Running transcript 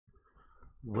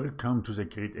Welcome to the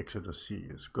Great Exodus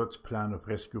series, God's plan of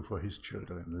rescue for his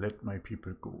children. Let my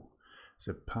people go.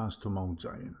 The path to Mount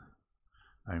Zion.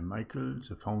 I'm Michael,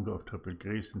 the founder of Triple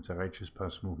Grace and the Righteous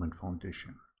Path Movement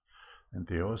Foundation, and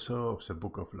the author of the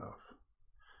Book of Love.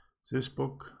 This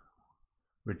book,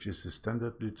 which is the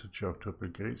standard literature of Triple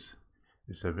Grace,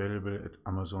 is available at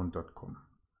Amazon.com.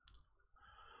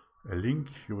 A link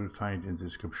you will find in the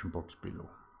description box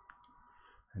below.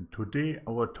 And today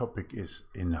our topic is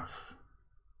enough.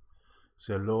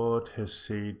 The Lord has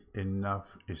said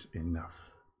enough is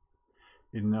enough.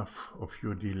 Enough of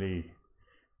your delay,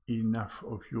 enough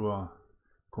of your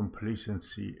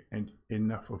complacency, and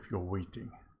enough of your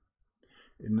waiting.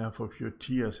 Enough of your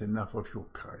tears, enough of your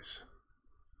cries.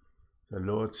 The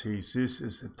Lord says this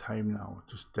is the time now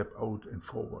to step out and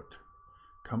forward.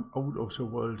 Come out of the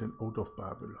world and out of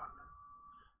Babylon.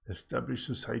 Establish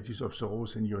societies of the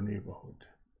rose in your neighborhood.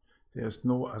 There is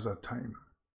no other time.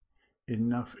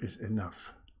 Enough is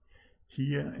enough.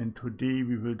 Here and today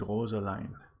we will draw the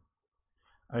line.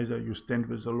 Either you stand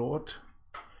with the Lord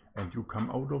and you come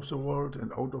out of the world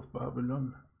and out of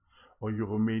Babylon, or you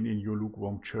remain in your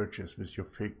lukewarm churches with your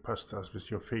fake pastors, with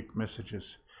your fake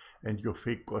messages and your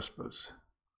fake gospels.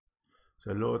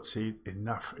 The Lord said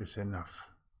enough is enough.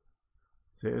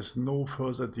 There is no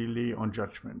further delay on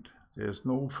judgment. There is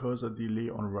no further delay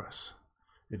on wrath.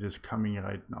 It is coming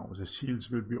right now. The seals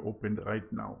will be opened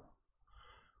right now.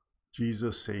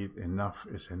 Jesus said enough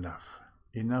is enough.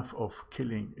 Enough of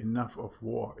killing, enough of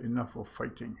war, enough of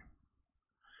fighting.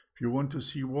 If you want to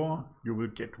see war, you will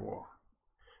get war.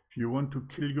 If you want to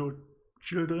kill your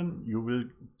children, you will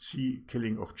see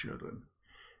killing of children.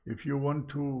 If you want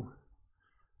to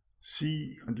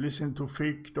see and listen to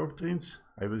fake doctrines,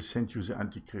 I will send you the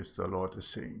Antichrist, the Lord is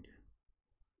saying.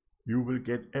 You will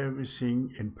get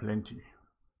everything in plenty.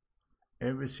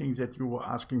 Everything that you were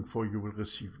asking for, you will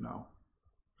receive now.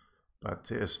 But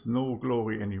there's no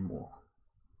glory anymore.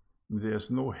 There's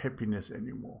no happiness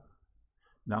anymore.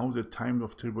 Now the time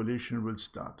of tribulation will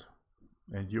start,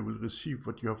 and you will receive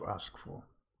what you have asked for.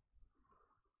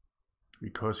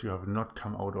 Because you have not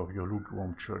come out of your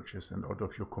lukewarm churches and out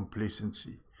of your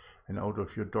complacency and out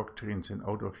of your doctrines and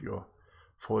out of your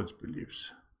false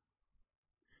beliefs.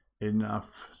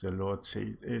 Enough, the Lord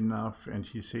said, enough. And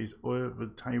he says all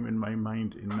the time in my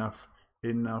mind, enough,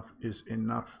 enough is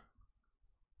enough.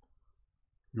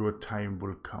 Your time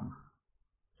will come.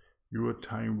 Your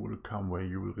time will come where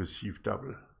you will receive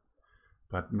double,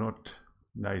 but not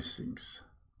nice things.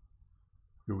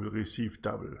 You will receive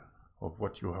double of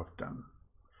what you have done.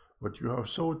 What you have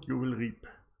sowed, you will reap.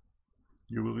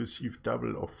 You will receive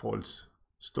double of false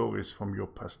stories from your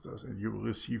pastors, and you will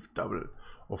receive double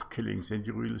of killings, and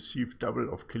you will receive double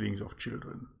of killings of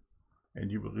children, and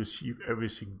you will receive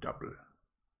everything double.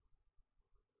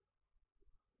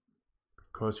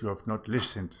 Because you have not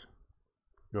listened.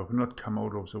 You have not come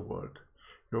out of the world.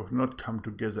 You have not come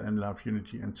together in love,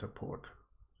 unity, and support.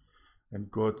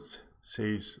 And God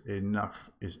says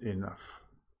enough is enough.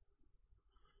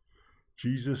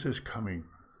 Jesus is coming,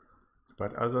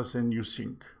 but other than you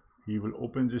think. He will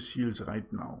open the seals right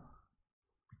now,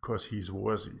 because he is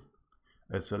worthy,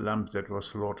 as the lamb that was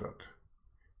slaughtered.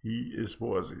 He is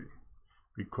worthy,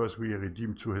 because we are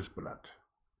redeemed through his blood.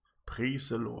 Praise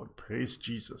the Lord, praise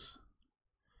Jesus.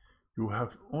 You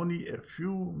have only a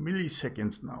few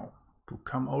milliseconds now to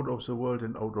come out of the world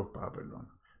and out of Babylon.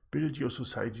 Build your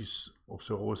societies of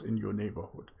the rose in your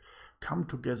neighborhood. Come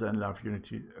together in love,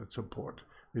 unity, and support.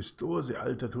 Restore the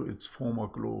altar to its former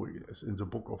glory, as in the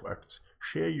book of Acts.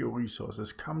 Share your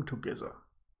resources. Come together.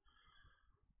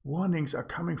 Warnings are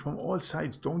coming from all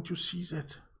sides. Don't you see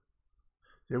that?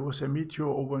 There was a meteor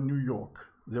over New York.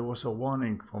 There was a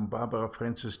warning from Barbara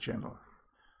Francis channel.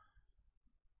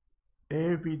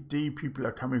 Every day people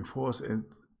are coming forth and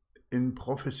in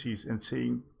prophecies and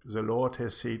saying, the Lord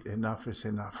has said enough is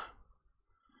enough.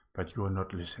 But you are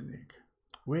not listening.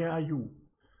 Where are you?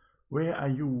 Where are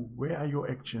you? Where are your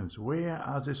actions? Where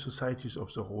are the societies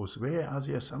of the rose? Where are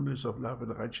the assemblies of love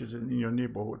and righteousness in your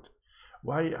neighborhood?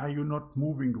 Why are you not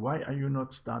moving? Why are you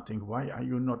not starting? Why are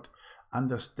you not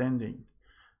understanding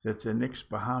that the next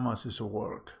Bahamas is a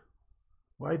world?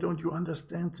 Why don't you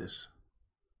understand this?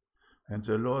 And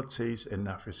the Lord says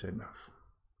enough is enough.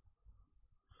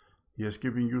 He has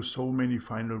given you so many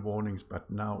final warnings, but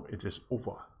now it is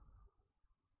over.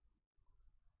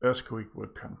 Earthquake will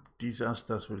come,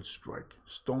 disasters will strike,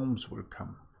 storms will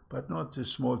come, but not the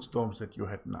small storms that you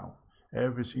had now.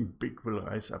 Everything big will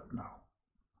rise up now.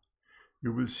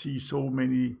 You will see so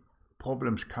many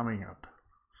problems coming up,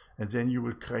 and then you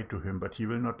will cry to him, but he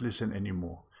will not listen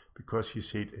anymore, because he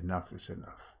said enough is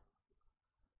enough.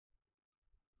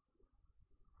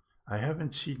 I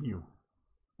haven't seen you.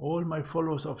 All my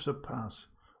followers of the past,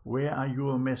 where are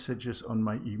your messages on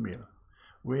my email?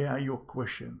 Where are your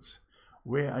questions?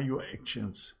 Where are your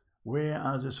actions? Where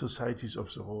are the societies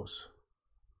of the rose?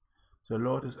 The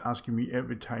Lord is asking me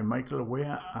every time, Michael,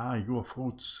 where are your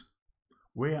fruits?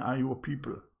 Where are your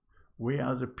people? Where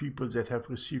are the people that have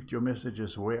received your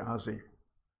messages? Where are they?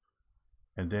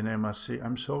 And then I must say,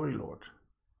 I'm sorry, Lord,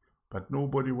 but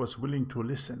nobody was willing to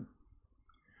listen.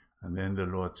 And then the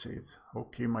Lord says,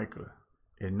 okay, Michael,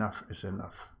 enough is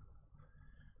enough.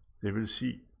 They will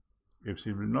see. If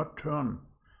they will not turn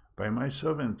by my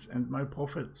servants and my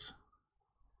prophets,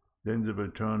 then they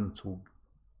will turn to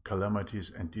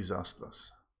calamities and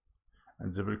disasters.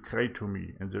 And they will cry to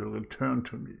me, and they will return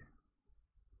to me.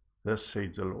 Thus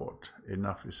says the Lord,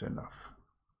 enough is enough.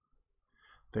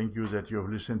 Thank you that you have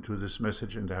listened to this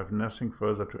message and have nothing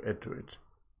further to add to it.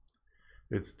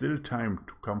 It's still time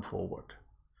to come forward.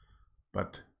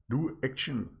 But do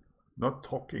action, not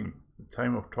talking. The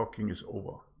time of talking is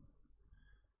over.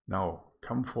 Now,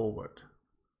 come forward.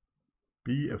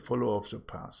 Be a follower of the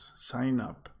path. Sign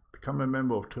up. Become a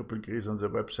member of Triple Grace on the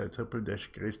website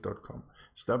triple-grace.com.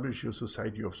 Establish your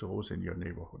Society of the Rose in your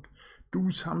neighborhood.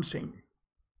 Do something.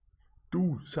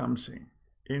 Do something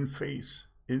in faith,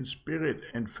 in spirit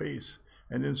and faith,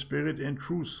 and in spirit and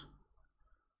truth.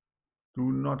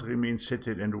 Do not remain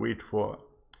seated and wait for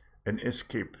an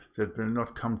escape that will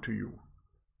not come to you.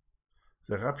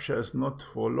 The rapture is not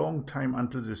for a long time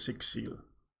until the sixth seal.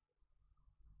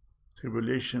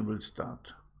 Tribulation will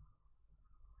start.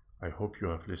 I hope you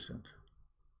have listened.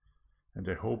 And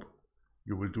I hope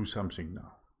you will do something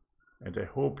now. And I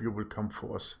hope you will come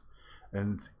forth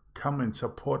and come and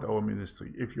support our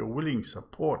ministry. If you're willing,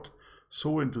 support,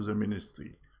 sow into the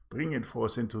ministry, bring it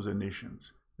forth into the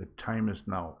nations. The time is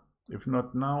now. If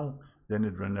not now, then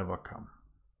it will never come.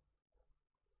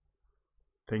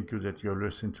 Thank you that you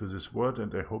listened to this word,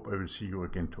 and I hope I will see you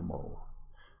again tomorrow.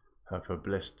 Have a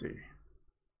blessed day.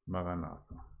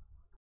 Maranatha.